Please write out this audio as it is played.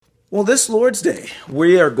Well, this Lord's Day,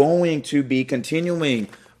 we are going to be continuing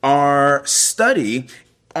our study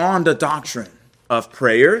on the doctrine of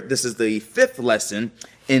prayer. This is the fifth lesson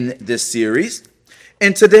in this series.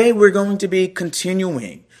 And today we're going to be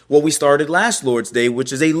continuing what we started last Lord's Day,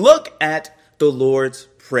 which is a look at the Lord's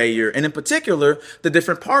Prayer, and in particular, the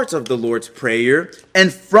different parts of the Lord's Prayer,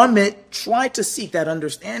 and from it, try to seek that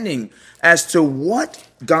understanding as to what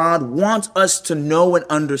God wants us to know and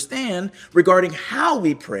understand regarding how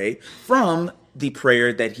we pray from the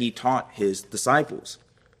prayer that he taught his disciples.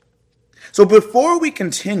 So before we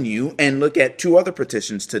continue and look at two other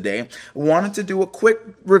petitions today, I wanted to do a quick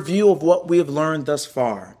review of what we have learned thus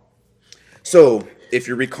far. So if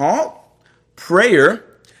you recall, prayer,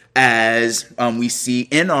 as we see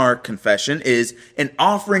in our confession, is an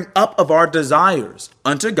offering up of our desires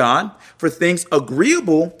unto God for things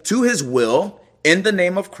agreeable to his will in the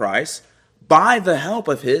name of Christ, by the help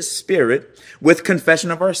of his Spirit, with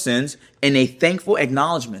confession of our sins and a thankful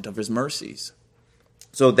acknowledgement of his mercies.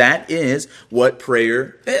 So that is what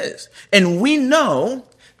prayer is. And we know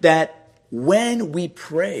that when we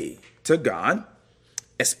pray to God,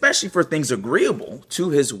 especially for things agreeable to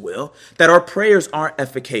his will, that our prayers are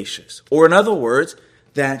efficacious. Or in other words,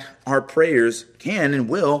 that our prayers can and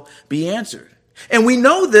will be answered. And we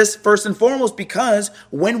know this first and foremost because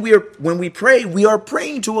when we pray, we are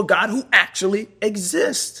praying to a God who actually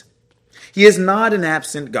exists. He is not an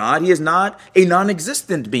absent God. He is not a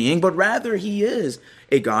non-existent being, but rather he is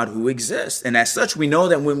a God who exists. And as such, we know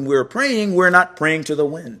that when we're praying, we're not praying to the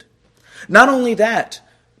wind. Not only that,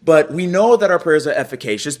 but we know that our prayers are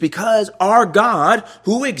efficacious because our God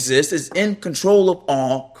who exists is in control of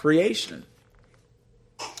all creation.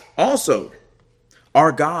 Also,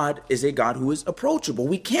 our God is a God who is approachable.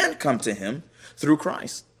 We can come to him through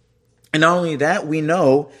Christ. And not only that, we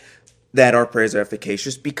know that our prayers are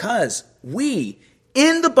efficacious because we,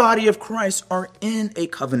 in the body of Christ, are in a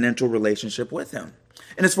covenantal relationship with him.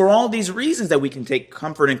 And it's for all these reasons that we can take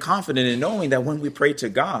comfort and confidence in knowing that when we pray to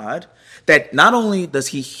God, that not only does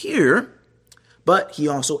he hear, but he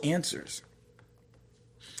also answers.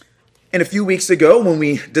 And a few weeks ago, when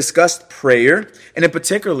we discussed prayer, and in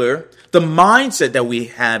particular, the mindset that we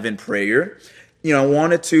have in prayer, I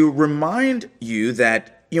wanted to remind you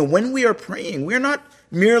that, when we are praying, we're not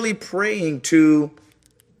merely praying to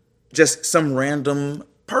just some random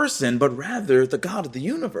person, but rather the God of the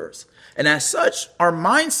universe. And as such, our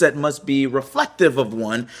mindset must be reflective of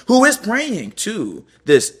one who is praying to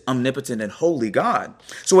this omnipotent and holy God.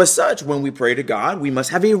 So as such, when we pray to God, we must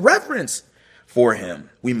have a reverence for him.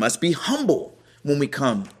 We must be humble when we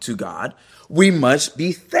come to God. We must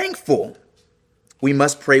be thankful. We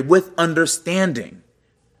must pray with understanding.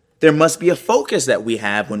 There must be a focus that we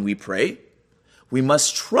have when we pray. We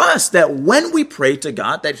must trust that when we pray to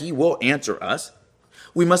God, that he will answer us.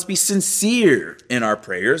 We must be sincere in our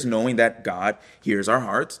prayers, knowing that God hears our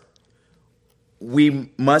hearts.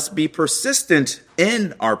 We must be persistent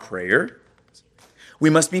in our prayer. We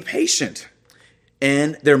must be patient.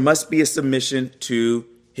 And there must be a submission to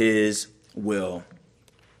his will.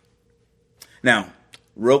 Now,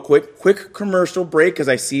 real quick commercial break because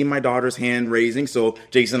I see my daughter's hand raising. So,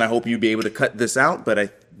 Jason, I hope you'll be able to cut this out. But I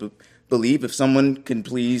believe if someone can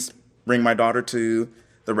please bring my daughter to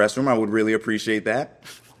the restroom, I would really appreciate that.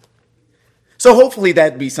 So hopefully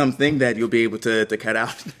that'd be something that you'll be able to cut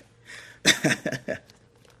out.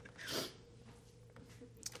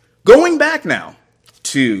 Going back now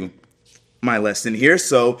to my lesson here.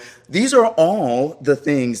 So these are all the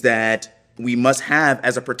things that we must have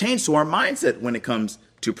as it pertains to our mindset when it comes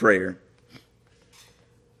to prayer.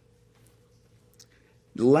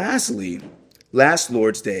 Lastly, last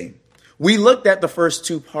Lord's Day, we looked at the first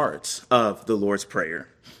two parts of the Lord's Prayer.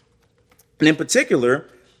 And in particular,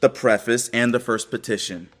 the preface and the first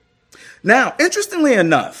petition. Now, interestingly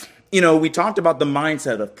enough, we talked about the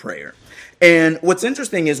mindset of prayer. And what's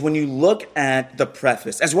interesting is when you look at the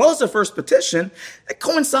preface, as well as the first petition, it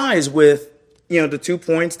coincides with, the 2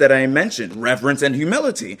 points that I mentioned, reverence and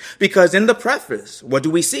humility. Because in the preface, what do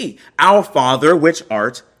we see? Our Father, which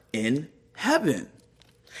art in heaven.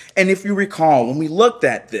 And if you recall, when we looked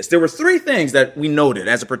at this, there were 3 things that we noted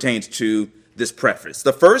as it pertains to this preface.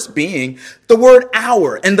 The first being the word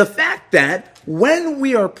our, and the fact that when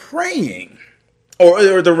we are praying,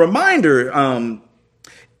 or the reminder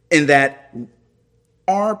in that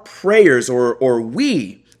our prayers or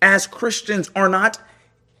we as Christians are not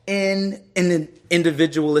in an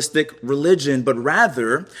individualistic religion, but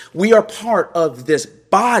rather we are part of this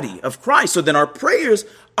body of Christ. So then our prayers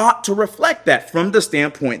ought to reflect that from the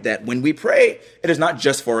standpoint that when we pray, it is not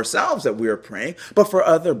just for ourselves that we are praying, but for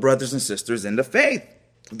other brothers and sisters in the faith.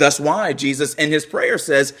 That's why Jesus in his prayer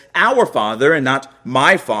says, our Father, and not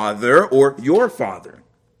my Father or your Father.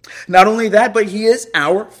 Not only that, but he is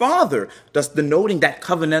our Father, thus denoting that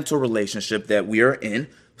covenantal relationship that we are in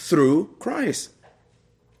through Christ.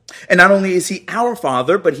 And not only is he our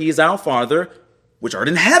Father, but he is our Father which art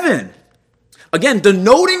in heaven. Again,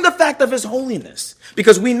 denoting the fact of his holiness,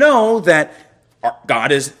 because we know that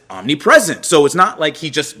God is omnipresent. So it's not like he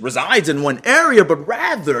just resides in one area, but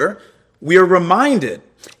rather we are reminded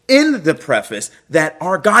in the preface that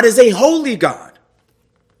our God is a holy God.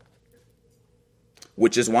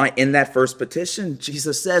 Which is why in that first petition,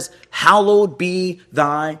 Jesus says, hallowed be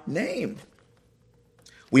thy name.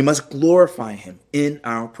 We must glorify him in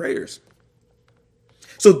our prayers.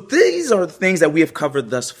 So these are the things that we have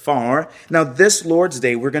covered thus far. Now this Lord's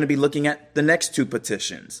Day, we're going to be looking at the next two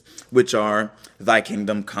petitions, which are thy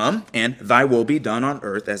kingdom come and thy will be done on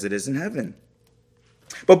earth as it is in heaven.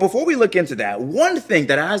 But before we look into that, one thing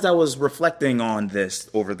that as I was reflecting on this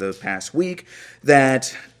over the past week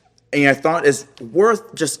that I thought is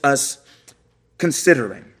worth just us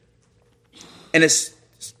considering. And it's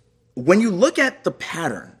when you look at the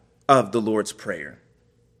pattern of the Lord's Prayer,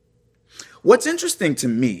 what's interesting to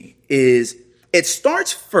me is it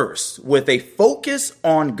starts first with a focus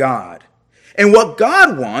on God and what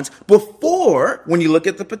God wants before, when you look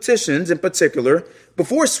at the petitions in particular,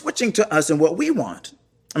 before switching to us and what we want.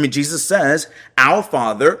 I mean, Jesus says, our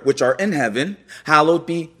Father, which art in heaven, hallowed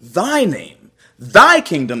be thy name. Thy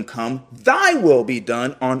kingdom come, thy will be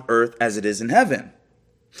done on earth as it is in heaven.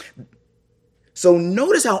 So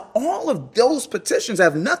notice how all of those petitions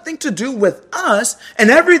have nothing to do with us and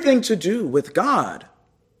everything to do with God.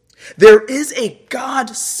 There is a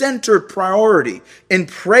God-centered priority in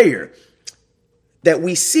prayer that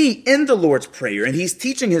we see in the Lord's Prayer, and he's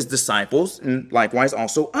teaching his disciples and likewise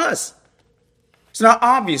also us. So now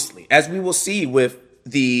obviously, as we will see with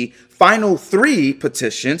the final three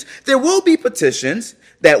petitions, there will be petitions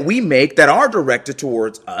that we make that are directed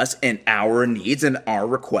towards us and our needs and our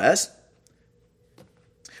requests.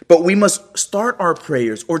 But we must start our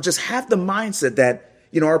prayers or just have the mindset that,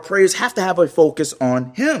 our prayers have to have a focus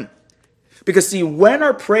on him. Because see, when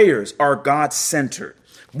our prayers are God-centered,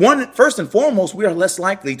 first and foremost, we are less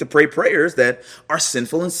likely to pray prayers that are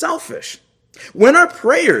sinful and selfish. When our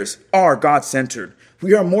prayers are God-centered,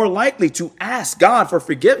 we are more likely to ask God for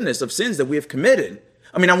forgiveness of sins that we have committed.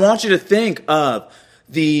 I mean, I want you to think of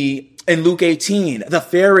in Luke 18, the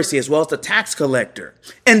Pharisee as well as the tax collector,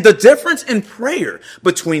 and the difference in prayer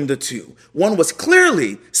between the two. One was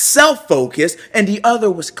clearly self-focused and the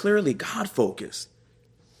other was clearly God-focused.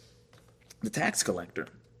 The tax collector.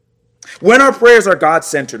 When our prayers are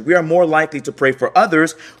God-centered, we are more likely to pray for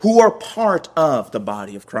others who are part of the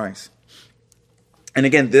body of Christ. And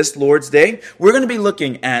again, this Lord's Day, we're going to be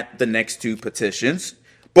looking at the next two petitions,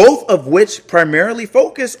 both of which primarily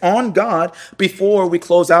focus on God before we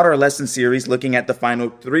close out our lesson series looking at the final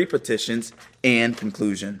three petitions and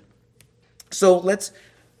conclusion. So let's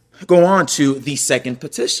go on to the second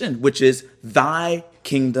petition, which is thy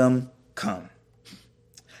kingdom come.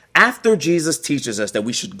 After Jesus teaches us that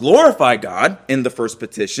we should glorify God in the first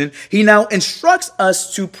petition, he now instructs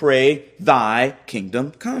us to pray thy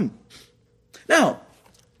kingdom come. Now,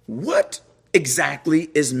 what exactly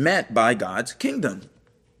is meant by God's kingdom?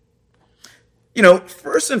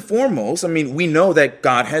 First and foremost, we know that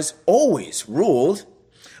God has always ruled.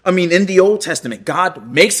 In the Old Testament,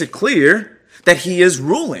 God makes it clear that he is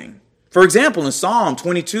ruling. For example, in Psalm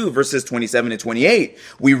 22, verses 27 and 28,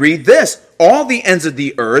 we read this: all the ends of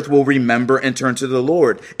the earth will remember and turn to the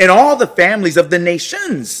Lord, and all the families of the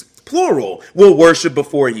nations, plural, will worship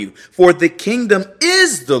before you. For the kingdom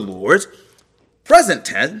is the Lord's. Present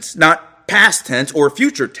tense, not past tense or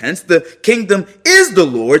future tense. The kingdom is the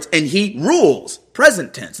Lord's and he rules.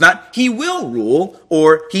 Present tense, not he will rule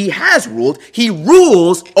or he has ruled. He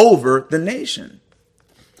rules over the nation.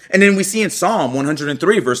 And then we see in Psalm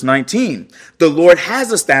 103, verse 19, the Lord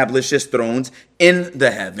has established his thrones in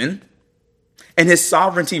the heaven and his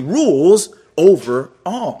sovereignty rules over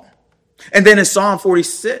all. And then in Psalm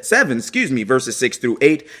 47, verses 6 through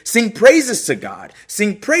 8, sing praises to God,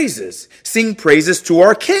 sing praises to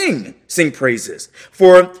our King, sing praises.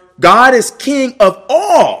 For God is King of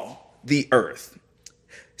all the earth.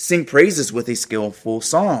 Sing praises with a skillful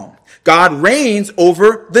song. God reigns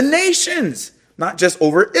over the nations, not just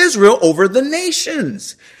over Israel, over the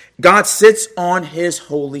nations. God sits on his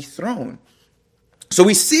holy throne. So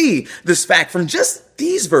we see this fact from just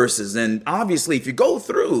these verses. And obviously, if you go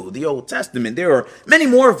through the Old Testament, there are many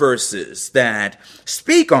more verses that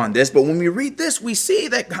speak on this. But when we read this, we see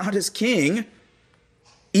that God is king,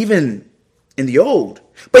 even in the Old.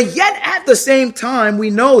 But yet at the same time, we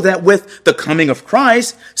know that with the coming of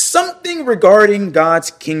Christ, something regarding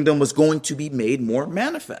God's kingdom was going to be made more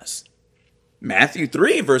manifest. Matthew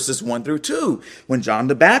 3, verses 1 through 2. When John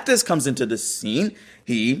the Baptist comes into the scene,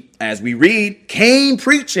 he, as we read, came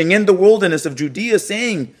preaching in the wilderness of Judea,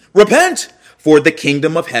 saying, "Repent, for the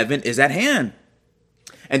kingdom of heaven is at hand."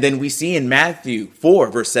 And then we see in Matthew 4,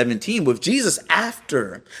 verse 17, with Jesus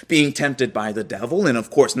after being tempted by the devil and, of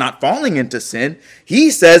course, not falling into sin,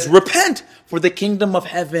 he says, "Repent, for the kingdom of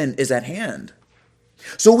heaven is at hand."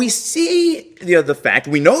 So we see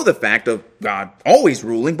we know the fact of God always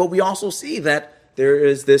ruling, but we also see that there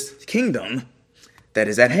is this kingdom that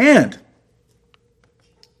is at hand.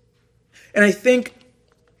 And I think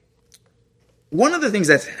one of the things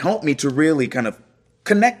that's helped me to really kind of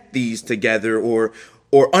connect these together or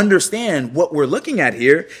understand what we're looking at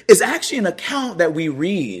here is actually an account that we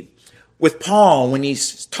read with Paul when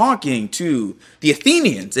he's talking to the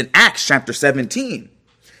Athenians in Acts chapter 17.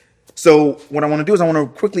 So what I want to do is I want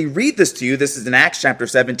to quickly read this to you. This is in Acts chapter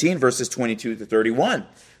 17, verses 22 to 31.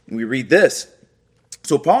 And we read this.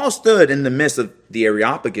 So Paul stood in the midst of the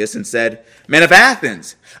Areopagus and said, "Men of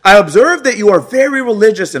Athens, I observe that you are very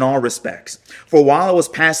religious in all respects. For while I was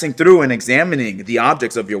passing through and examining the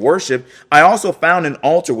objects of your worship, I also found an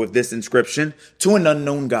altar with this inscription, 'To an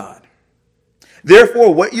unknown God.'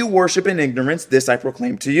 Therefore, what you worship in ignorance, this I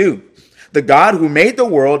proclaim to you. The God who made the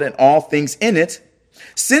world and all things in it,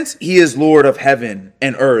 since he is Lord of heaven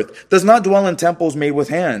and earth, does not dwell in temples made with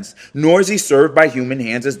hands, nor is he served by human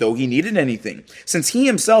hands as though he needed anything, since he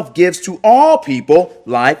himself gives to all people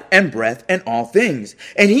life and breath and all things.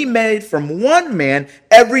 And he made from one man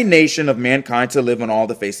every nation of mankind to live on all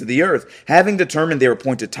the face of the earth, having determined their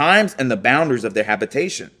appointed times and the boundaries of their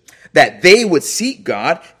habitation, that they would seek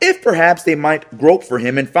God, if perhaps they might grope for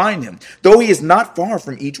him and find him, though he is not far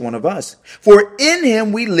from each one of us. For in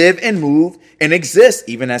him we live and move and exist,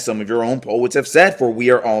 even as some of your own poets have said, for we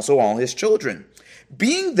are also all his children.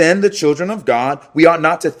 Being then the children of God, we ought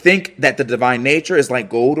not to think that the divine nature is like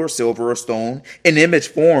gold or silver or stone, an image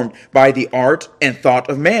formed by the art and thought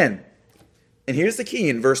of man." And here's the key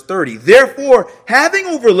in verse 30. "Therefore, having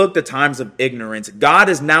overlooked the times of ignorance, God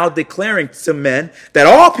is now declaring to men that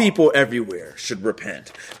all people everywhere should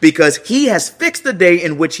repent, because he has fixed the day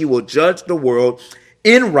in which he will judge the world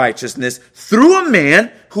in righteousness through a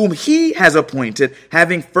man whom he has appointed,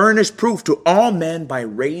 having furnished proof to all men by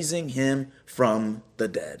raising him from the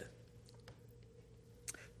dead."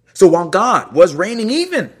 So while God was reigning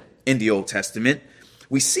even in the Old Testament,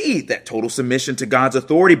 we see that total submission to God's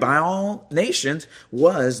authority by all nations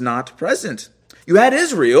was not present. You had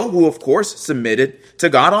Israel, who of course submitted to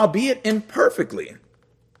God, albeit imperfectly.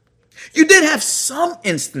 You did have some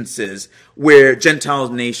instances where Gentile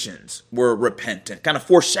nations were repentant, kind of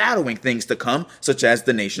foreshadowing things to come, such as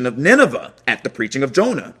the nation of Nineveh at the preaching of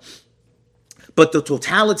Jonah. But the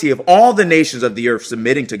totality of all the nations of the earth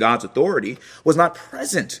submitting to God's authority was not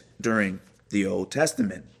present during the Old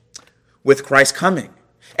Testament. With Christ coming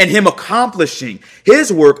and him accomplishing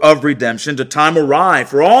his work of redemption, the time arrived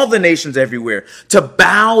for all the nations everywhere to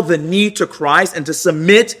bow the knee to Christ and to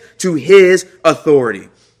submit to his authority.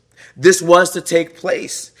 This was to take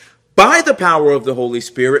place by the power of the Holy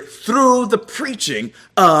Spirit through the preaching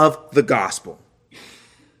of the gospel.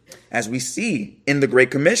 As we see in the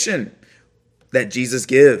Great Commission that Jesus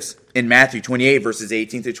gives in Matthew 28, verses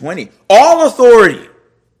 18 to 20. "All authority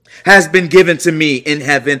has been given to me in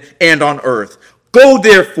heaven and on earth. Go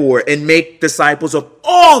therefore and make disciples of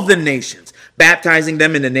all the nations, baptizing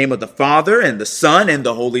them in the name of the Father and the Son and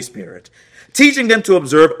the Holy Spirit, teaching them to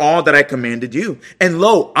observe all that I commanded you. And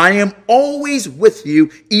lo, I am always with you,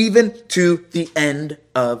 even to the end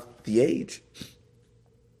of the age."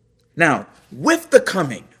 Now, with the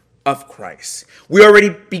coming of Christ, we already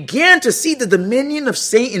began to see the dominion of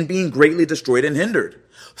Satan being greatly destroyed and hindered.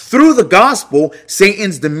 Through the gospel,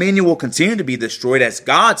 Satan's dominion will continue to be destroyed as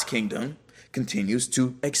God's kingdom continues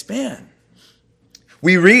to expand.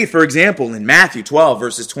 We read, for example, in Matthew 12,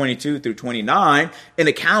 verses 22 through 29, an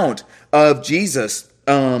account of Jesus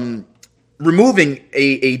removing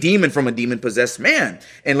a demon from a demon-possessed man.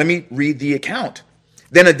 And let me read the account.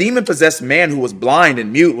 "Then a demon-possessed man who was blind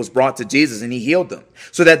and mute was brought to Jesus, and he healed them,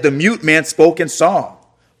 so that the mute man spoke and saw.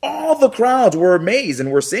 All the crowds were amazed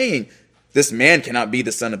and were saying, 'This man cannot be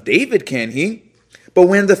the son of David, can he?' But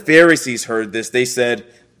when the Pharisees heard this, they said,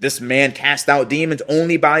 'This man cast out demons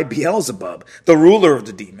only by Beelzebub, the ruler of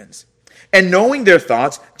the demons.' And knowing their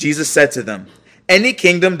thoughts, Jesus said to them, 'Any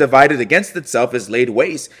kingdom divided against itself is laid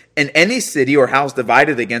waste, and any city or house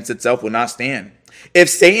divided against itself will not stand. If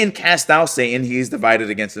Satan cast out Satan, he is divided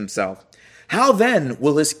against himself. How then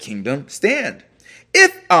will his kingdom stand?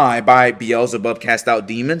 If I by Beelzebub cast out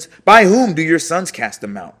demons, by whom do your sons cast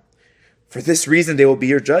them out? For this reason they will be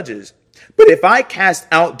your judges. But if I cast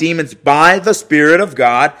out demons by the Spirit of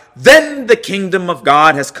God, then the kingdom of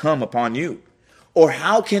God has come upon you. Or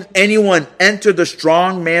how can anyone enter the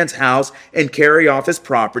strong man's house and carry off his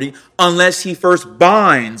property unless he first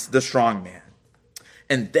binds the strong man?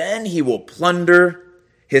 And then he will plunder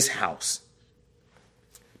his house.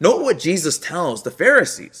 Note what Jesus tells the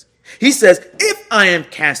Pharisees. He says, if I am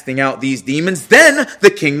casting out these demons, then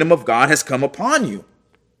the kingdom of God has come upon you.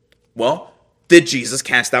 Well, did Jesus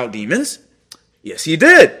cast out demons? Yes, he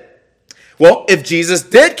did. Well, if Jesus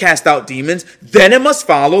did cast out demons, then it must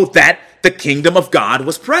follow that the kingdom of God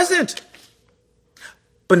was present.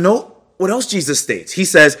 But note what else Jesus states. He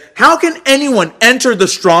says, how can anyone enter the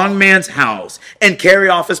strong man's house and carry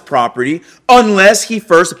off his property unless he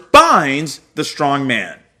first binds the strong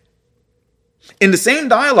man? In the same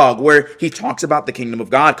dialogue where he talks about the kingdom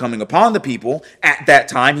of God coming upon the people, at that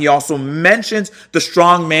time, he also mentions the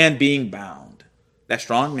strong man being bound. That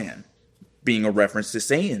strong man being a reference to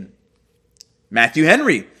Satan. Matthew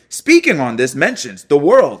Henry, speaking on this, mentions the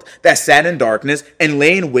world that sat in darkness and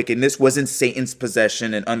lay in wickedness was in Satan's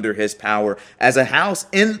possession and under his power, as a house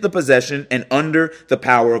in the possession and under the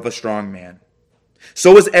power of a strong man.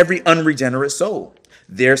 So is every unregenerate soul.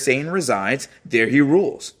 There Satan resides, there he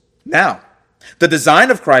rules. Now, the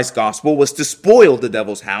design of Christ's gospel was to spoil the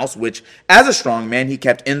devil's house, which, as a strong man, he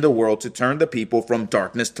kept in the world to turn the people from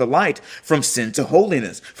darkness to light, from sin to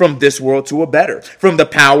holiness, from this world to a better, from the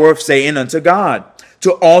power of Satan unto God,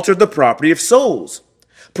 to alter the property of souls.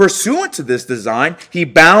 Pursuant to this design, he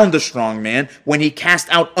bound the strong man when he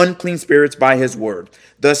cast out unclean spirits by his word.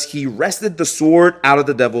 Thus he wrested the sword out of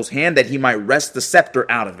the devil's hand, that he might wrest the scepter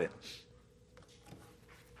out of it.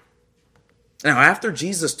 Now, after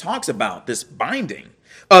Jesus talks about this binding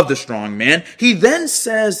of the strong man, he then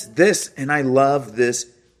says this, and I love this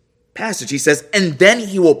passage. He says, and then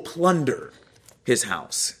he will plunder his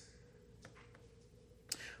house.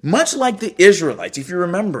 Much like the Israelites, if you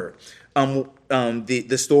remember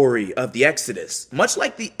the story of the Exodus, much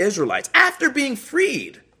like the Israelites, after being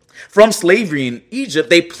freed from slavery in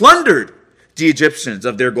Egypt, they plundered the Egyptians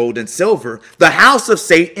of their gold and silver. The house of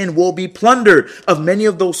Satan will be plundered of many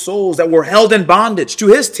of those souls that were held in bondage to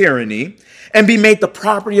his tyranny and be made the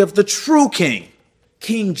property of the true king,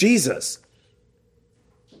 King Jesus.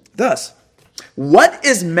 Thus, what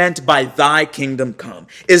is meant by thy kingdom come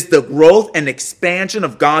is the growth and expansion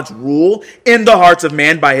of God's rule in the hearts of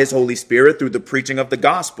man by his Holy Spirit through the preaching of the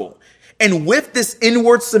gospel. And with this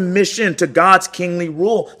inward submission to God's kingly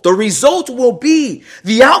rule, the result will be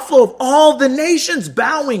the outflow of all the nations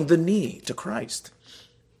bowing the knee to Christ.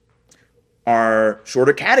 Our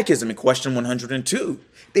shorter catechism in question 102,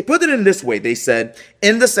 they put it in this way. They said,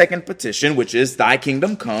 in the second petition, which is thy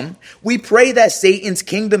kingdom come, we pray that Satan's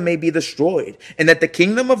kingdom may be destroyed and that the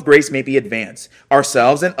kingdom of grace may be advanced,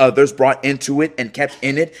 ourselves and others brought into it and kept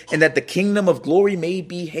in it, and that the kingdom of glory may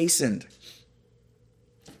be hastened.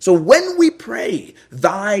 So when we pray,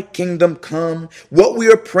 thy kingdom come, what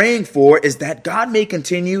we are praying for is that God may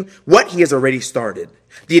continue what he has already started,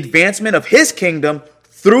 the advancement of his kingdom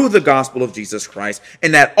through the gospel of Jesus Christ,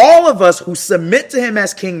 and that all of us who submit to him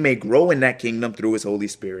as king may grow in that kingdom through his Holy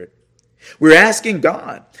Spirit. We're asking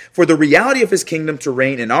God for the reality of his kingdom to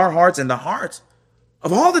reign in our hearts and the hearts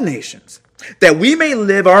of all the nations, that we may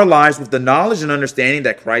live our lives with the knowledge and understanding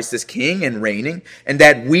that Christ is king and reigning, and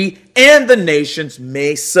that we and the nations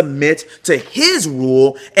may submit to his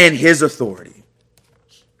rule and his authority.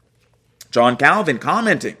 John Calvin,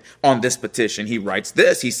 commenting on this petition, he writes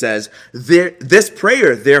this. He says, this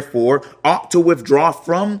prayer, therefore, ought to withdraw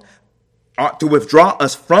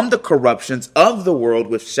us from the corruptions of the world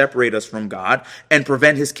which separate us from God and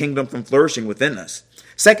prevent his kingdom from flourishing within us.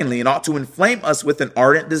 Secondly, it ought to inflame us with an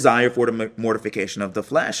ardent desire for the mortification of the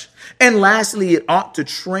flesh. And lastly, it ought to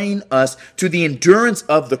train us to the endurance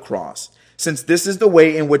of the cross, since this is the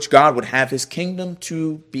way in which God would have his kingdom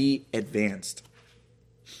to be advanced.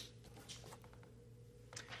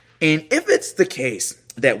 And if it's the case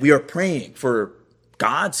that we are praying for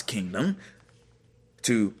God's kingdom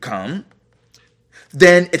to come,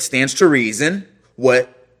 then it stands to reason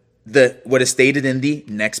what is stated in the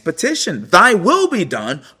next petition. Thy will be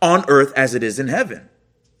done on earth as it is in heaven.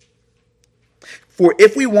 For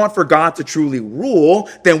if we want for God to truly rule,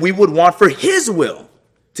 then we would want for his will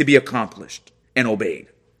to be accomplished and obeyed.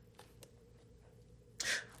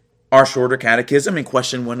 Our shorter catechism in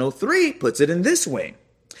question 103 puts it in this way.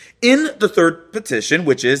 In the third petition,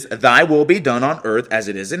 which is, thy will be done on earth as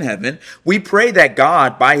it is in heaven, we pray that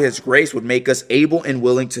God, by his grace, would make us able and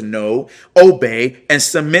willing to know, obey, and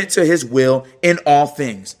submit to his will in all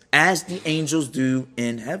things, as the angels do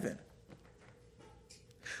in heaven.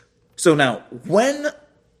 So now, when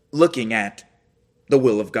looking at the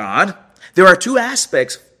will of God, there are two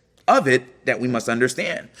aspects of it that we must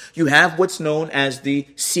understand. You have what's known as the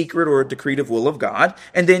secret or decretive will of God,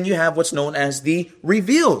 and then you have what's known as the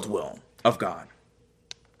revealed will of God.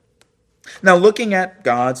 Now, looking at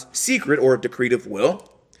God's secret or decretive will,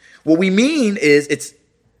 what we mean is it's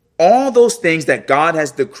all those things that God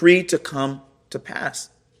has decreed to come to pass.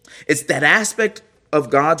 It's that aspect of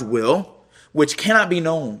God's will which cannot be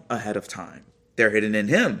known ahead of time. They're hidden in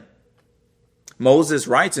him. Moses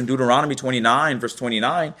writes in Deuteronomy 29, verse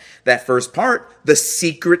 29, that first part, the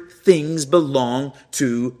secret things belong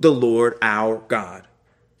to the Lord our God.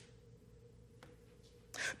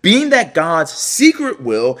 Being that God's secret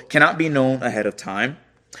will cannot be known ahead of time,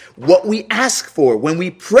 what we ask for when we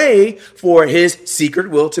pray for his secret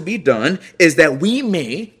will to be done is that we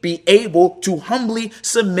may be able to humbly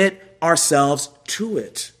submit ourselves to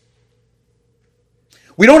it.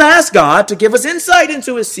 We don't ask God to give us insight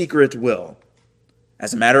into his secret will.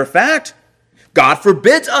 As a matter of fact, God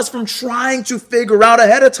forbids us from trying to figure out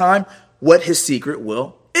ahead of time what his secret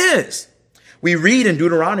will is. We read in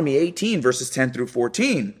Deuteronomy 18, verses 10 through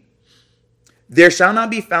 14, there shall not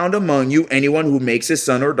be found among you anyone who makes his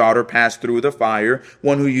son or daughter pass through the fire,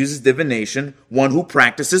 one who uses divination, one who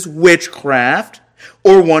practices witchcraft,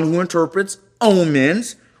 or one who interprets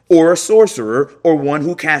omens, or a sorcerer, or one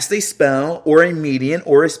who casts a spell, or a medium,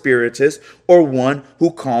 or a spiritist, or one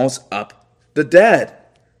who calls up the dead.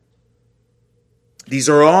 These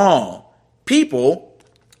are all people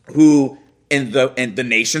who and the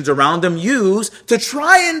nations around them use to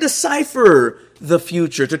try and decipher the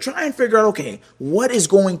future, to try and figure out, okay, what is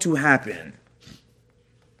going to happen?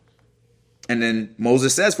 And then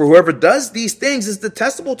Moses says, for whoever does these things is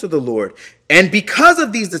detestable to the Lord. And because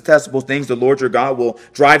of these detestable things, the Lord your God will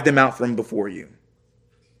drive them out from before you.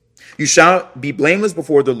 You shall be blameless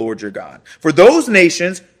before the Lord your God. For those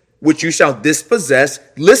nations which you shall dispossess,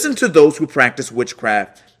 listen to those who practice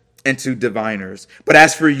witchcraft and to diviners. But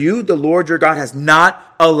as for you, the Lord your God has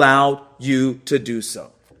not allowed you to do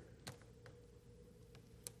so.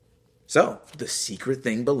 So, the secret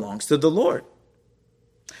thing belongs to the Lord.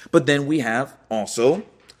 But then we have also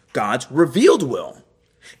God's revealed will.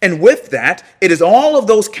 And with that, it is all of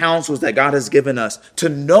those counsels that God has given us to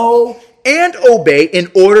know and obey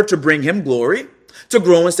in order to bring him glory, to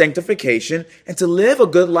grow in sanctification, and to live a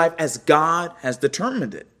good life as God has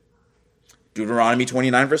determined it. Deuteronomy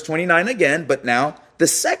 29, verse 29 again, but now the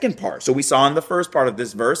second part. So we saw in the first part of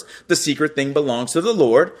this verse, the secret thing belongs to the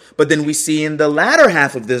Lord. But then we see in the latter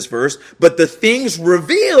half of this verse, but the things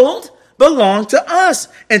revealed belong to us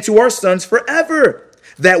and to our sons forever,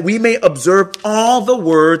 that we may observe all the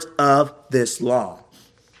words of this law.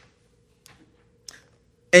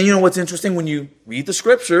 And you know what's interesting? When you read the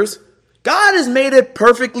scriptures, God has made it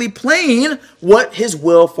perfectly plain what his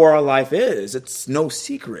will for our life is. It's no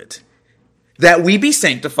secret. That we be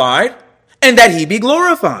sanctified and that he be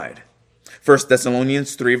glorified. 1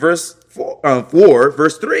 Thessalonians 3, verse 4,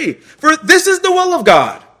 verse 3. For this is the will of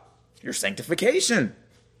God, your sanctification.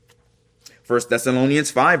 1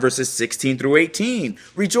 Thessalonians 5, verses 16 through 18.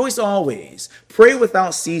 Rejoice always, pray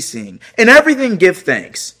without ceasing, in everything give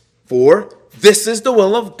thanks. For this is the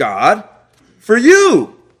will of God for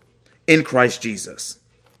you in Christ Jesus.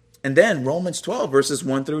 And then Romans 12, verses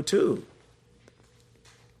 1 through 2.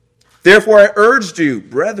 Therefore I urged you,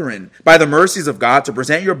 brethren, by the mercies of God, to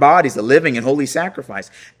present your bodies a living and holy sacrifice,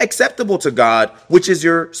 acceptable to God, which is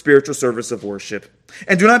your spiritual service of worship.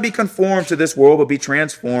 And do not be conformed to this world, but be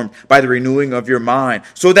transformed by the renewing of your mind,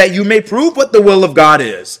 so that you may prove what the will of God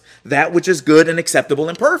is, that which is good and acceptable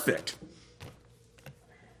and perfect.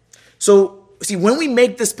 So, see, when we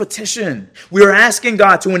make this petition, we are asking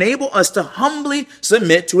God to enable us to humbly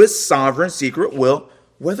submit to his sovereign secret will,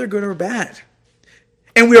 whether good or bad.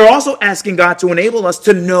 And we are also asking God to enable us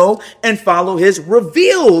to know and follow his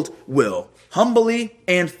revealed will, humbly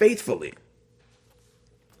and faithfully.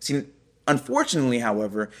 See, unfortunately,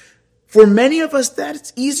 however, for many of us,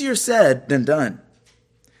 that's easier said than done.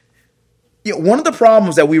 You know, one of the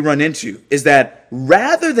problems that we run into is that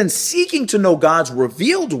rather than seeking to know God's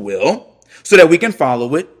revealed will so that we can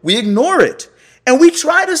follow it, we ignore it. And we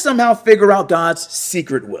try to somehow figure out God's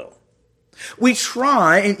secret will. We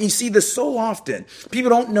try, and you see this so often. People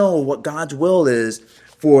don't know what God's will is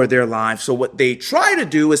for their life. So what they try to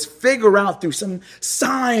do is figure out through some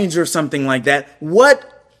signs or something like that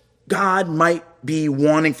what God might be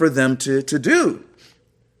wanting for them to do.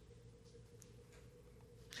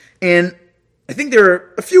 And I think there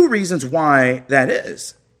are a few reasons why that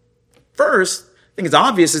is. First, I think it's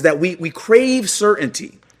obvious is that we crave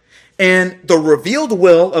certainty. And the revealed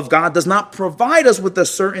will of God does not provide us with the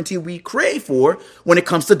certainty we crave for when it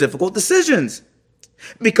comes to difficult decisions.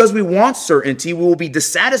 Because we want certainty, we will be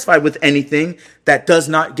dissatisfied with anything that does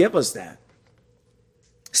not give us that.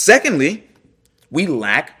 Secondly, we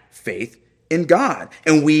lack faith in God.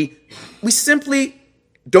 And we simply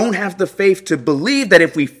don't have the faith to believe that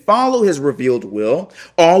if we follow his revealed will,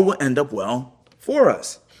 all will end up well for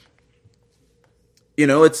us.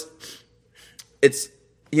 It's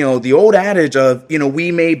the old adage of,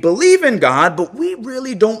 we may believe in God, but we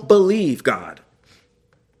really don't believe God.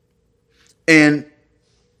 And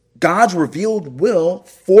God's revealed will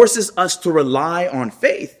forces us to rely on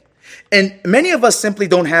faith. And many of us simply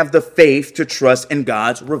don't have the faith to trust in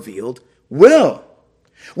God's revealed will.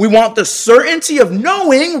 We want the certainty of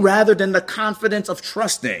knowing rather than the confidence of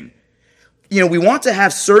trusting. We want to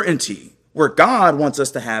have certainty where God wants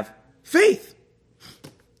us to have faith.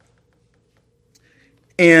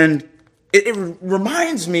 And it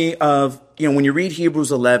reminds me of, when you read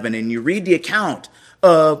Hebrews 11 and you read the account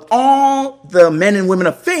of all the men and women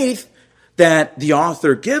of faith that the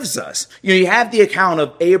author gives us. You have the account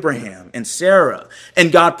of Abraham and Sarah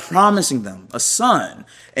and God promising them a son.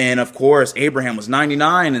 And of course, Abraham was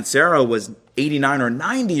 99 and Sarah was 89 or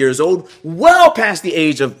 90 years old, well past the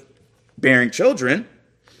age of bearing children.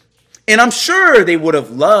 And I'm sure they would have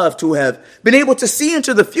loved to have been able to see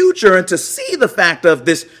into the future and to see the fact of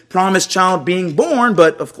this promised child being born.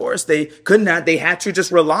 But of course, they could not. They had to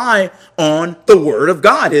just rely on the word of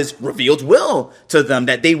God, his revealed will to them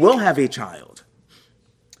that they will have a child.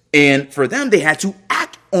 And for them, they had to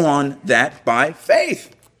act on that by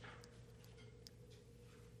faith.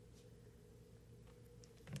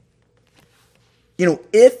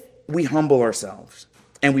 If we humble ourselves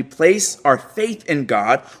and we place our faith in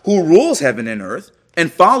God, who rules heaven and earth,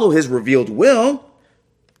 and follow his revealed will,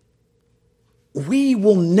 we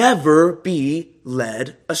will never be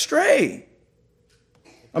led astray.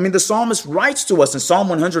 The psalmist writes to us in Psalm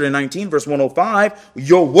 119, verse 105,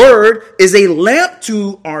 your word is a lamp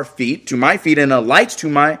to my feet, and a light to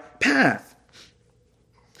my path.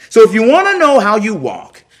 So if you want to know how you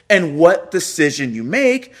walk and what decision you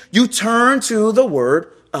make, you turn to the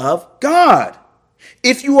word of God.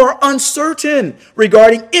 If you are uncertain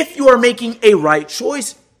regarding if you are making a right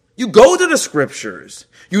choice, you go to the scriptures.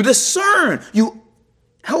 You discern. You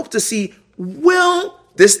help to see, will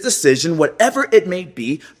this decision, whatever it may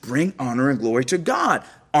be, bring honor and glory to God?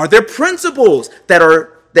 Are there principles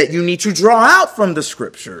that you need to draw out from the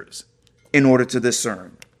scriptures in order to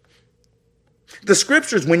discern? The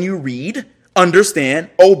scriptures, when you read, understand,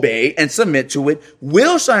 obey, and submit to it,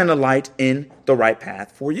 will shine a light in the right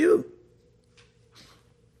path for you.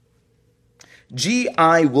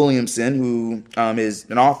 G.I. Williamson, who is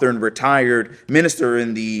an author and retired minister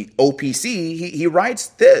in the OPC, he writes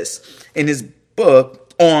this in his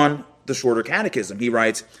book on the Shorter Catechism. He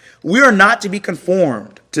writes, we are not to be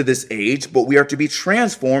conformed to this age, but we are to be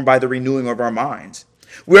transformed by the renewing of our minds.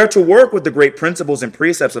 We are to work with the great principles and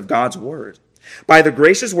precepts of God's word. By the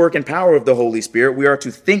gracious work and power of the Holy Spirit, we are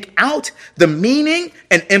to think out the meaning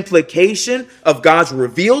and implication of God's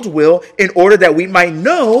revealed will in order that we might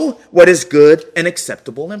know what is good and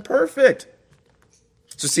acceptable and perfect.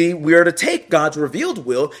 So see, we are to take God's revealed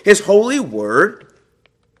will, his holy word,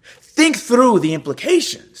 think through the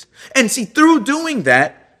implications. And see, through doing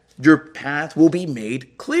that, your path will be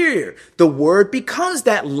made clear. The word becomes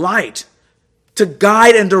that light to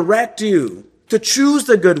guide and direct you, to choose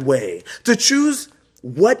the good way, to choose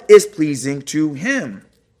what is pleasing to him.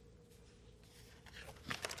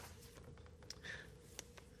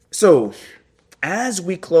 So, as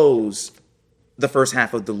we close the first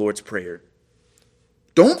half of the Lord's Prayer,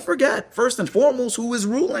 don't forget, first and foremost, who is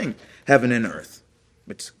ruling heaven and earth.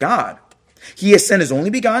 It's God. He has sent his only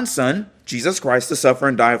begotten Son, Jesus Christ, to suffer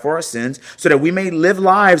and die for our sins so that we may live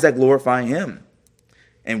lives that glorify him.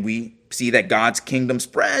 And we see that God's kingdom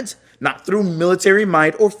spreads not through military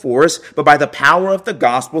might or force, but by the power of the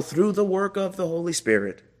gospel through the work of the Holy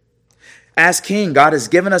Spirit. As King, God has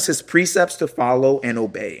given us his precepts to follow and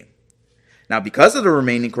obey. Now, because of the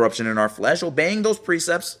remaining corruption in our flesh, obeying those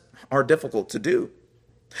precepts are difficult to do.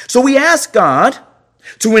 So we ask God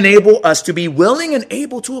to enable us to be willing and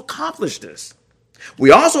able to accomplish this. We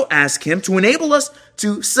also ask him to enable us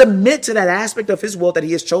to submit to that aspect of his will that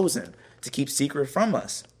he has chosen to keep secret from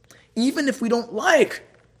us, even if we don't like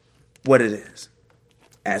what it is,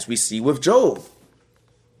 as we see with Job.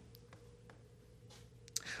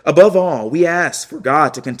 Above all, we ask for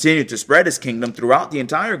God to continue to spread his kingdom throughout the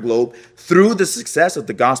entire globe through the success of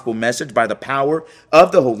the gospel message by the power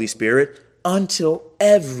of the Holy Spirit until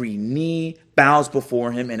every knee bows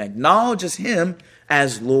before him and acknowledges him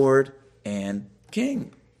as Lord and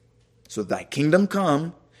King. So thy kingdom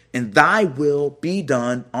come and thy will be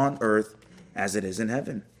done on earth as it is in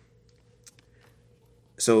heaven.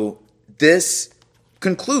 So this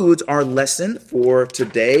concludes our lesson for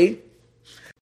today.